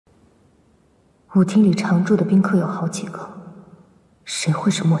舞厅里常住的宾客有好几个，谁会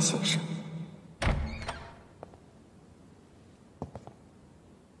是莫先生？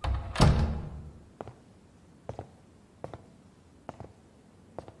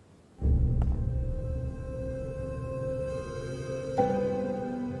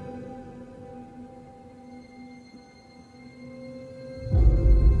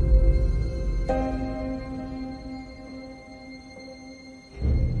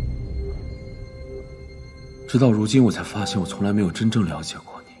直到如今，我才发现我从来没有真正了解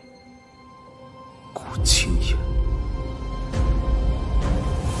过你，顾青言。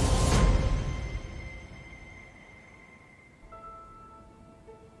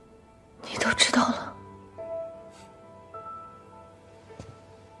你都知道了？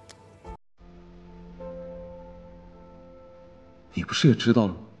你不是也知道了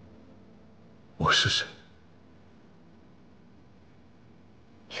吗？我是谁？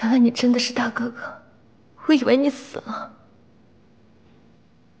原来你真的是大哥哥。我以为你死了。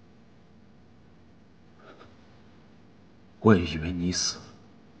我也以为你死了，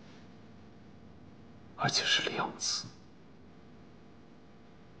而且是2次。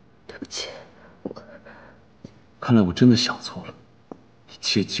对不起，看来我真的想错了。你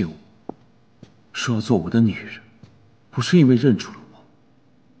接近我，说要做我的女人，不是因为认出了我。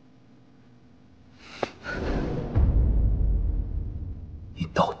你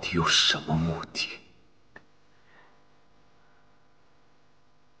到底有什么目的？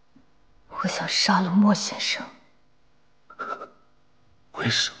我想杀了莫先生。为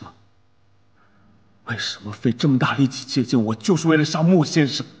什么？为什么费这么大力气接近我，就是为了杀莫先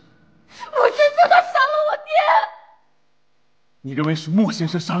生？莫先生他杀了我爹。你认为是莫先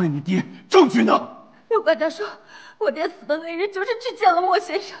生杀了你爹，证据呢？有管家说，我爹死的那日就是去见了莫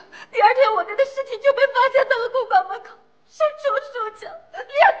先生。第二天，我爹的尸体就被发现在了公馆门口，伸出手脚，脸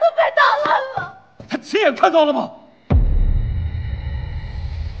都被打烂了。他亲眼看到了吗？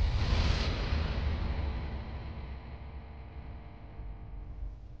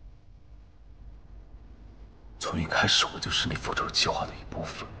从一开始我就是你复仇计划的一部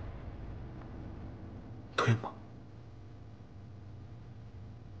分，对吗？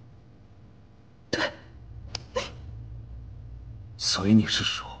对。所以你是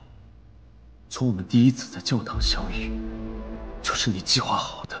说，从我们第一次在教堂相遇，就是你计划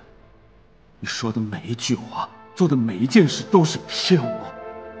好的？你说的每一句话，做的每一件事都是骗我？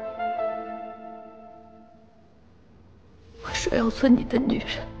我说要做你的女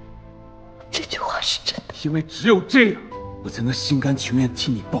人，这句话是真的。因为只有这样，我才能心甘情愿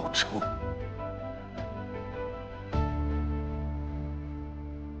替你报仇。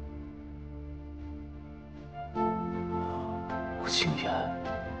吴青言，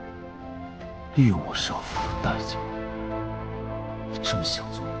利用我是要付出代价。你这么想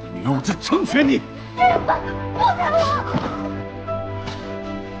做我的女人，我就成全你。放开我！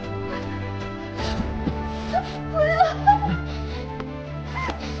不要！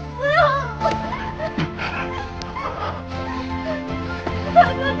不要！大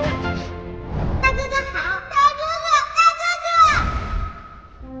哥哥，大哥哥好，大哥哥，大哥哥。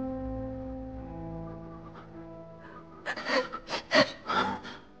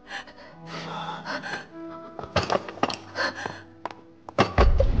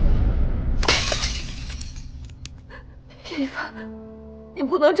叶一凡，你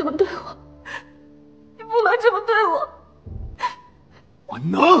不能这么对我，你不能这么对我。我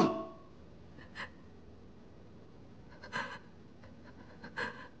能。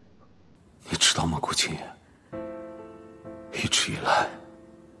你知道吗，顾青言？一直以来，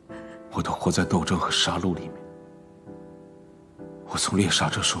我都活在斗争和杀戮里面。我从猎杀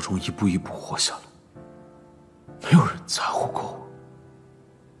者手中一步一步活下来，没有人在乎过我。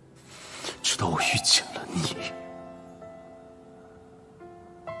直到我遇见了你。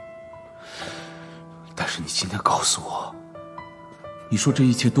但是你今天告诉我，你说这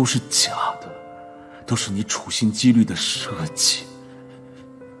一切都是假的，都是你处心积虑的设计。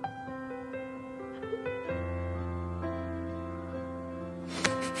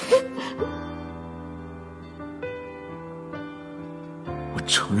我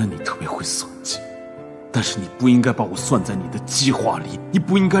承认你特别会算计，但是你不应该把我算在你的计划里，你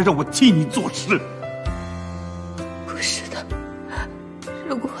不应该让我替你做事。不是的，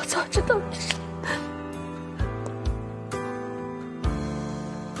如果我早知道你是……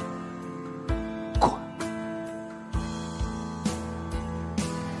滚！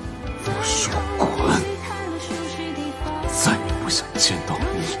我说滚！再也不想见到你。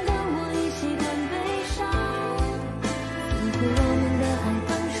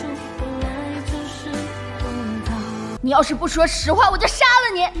你要是不说实话，我就杀了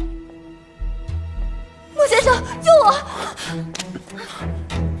你！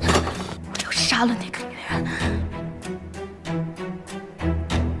我要杀了那个女人，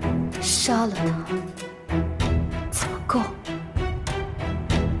杀了她，怎么够？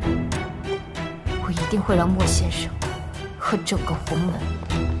我一定会让莫先生和整个洪门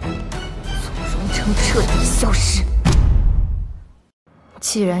从荣城彻底消失。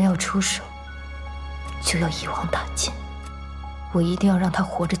既然要出手，就要一网打尽。我一定要让他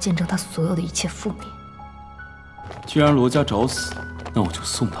活着见证他所有的一切覆灭。既然罗家找死，那我就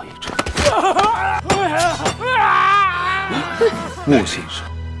送他一程。莫先生，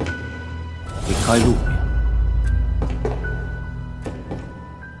给开路呀！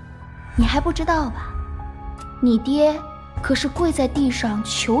你还不知道吧？你爹可是跪在地上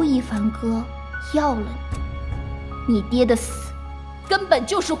求一凡哥要了你，你爹的死根本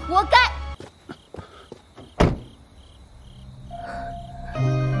就是活该。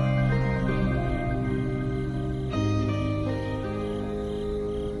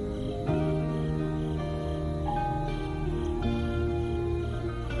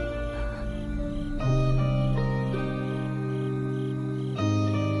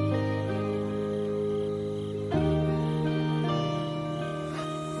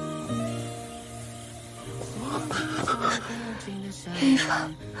一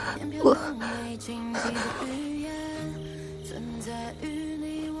凡，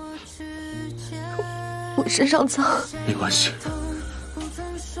我身上脏，没关系。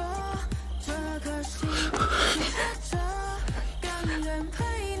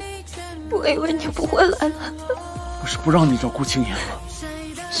我以为你不会来了。我是不让你找顾青言了，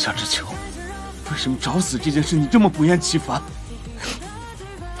夏之秋，为什么找死这件事你这么不厌其烦？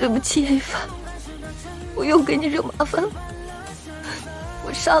对不起，一凡，我又给你惹麻烦了。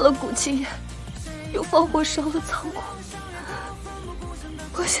我杀了顾青言，又放火烧了仓库。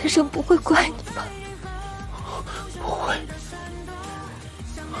莫先生不会怪你吧？不会。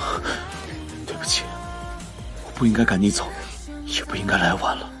对不起，我不应该赶你走，也不应该来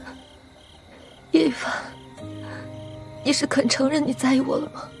晚了。叶一凡，你是肯承认你在意我了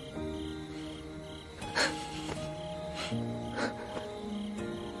吗？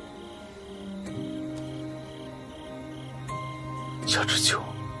夏之秋，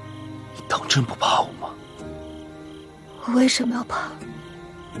你当真不怕我吗？我为什么要怕？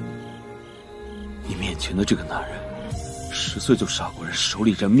你面前的这个男人，10岁就杀过人，手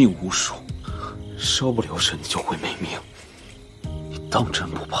里人命无数，稍不留神你就会没命。你当真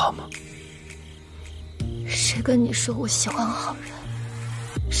不怕吗？谁跟你说我喜欢好人？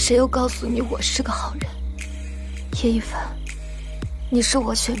谁又告诉你我是个好人？叶一凡，你是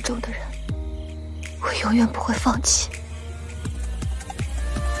我选中的人，我永远不会放弃。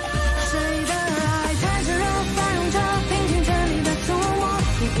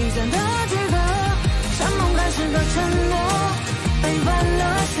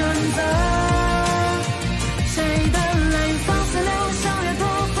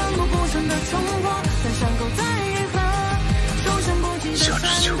夏之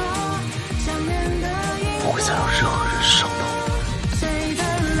秋，不会再让任何人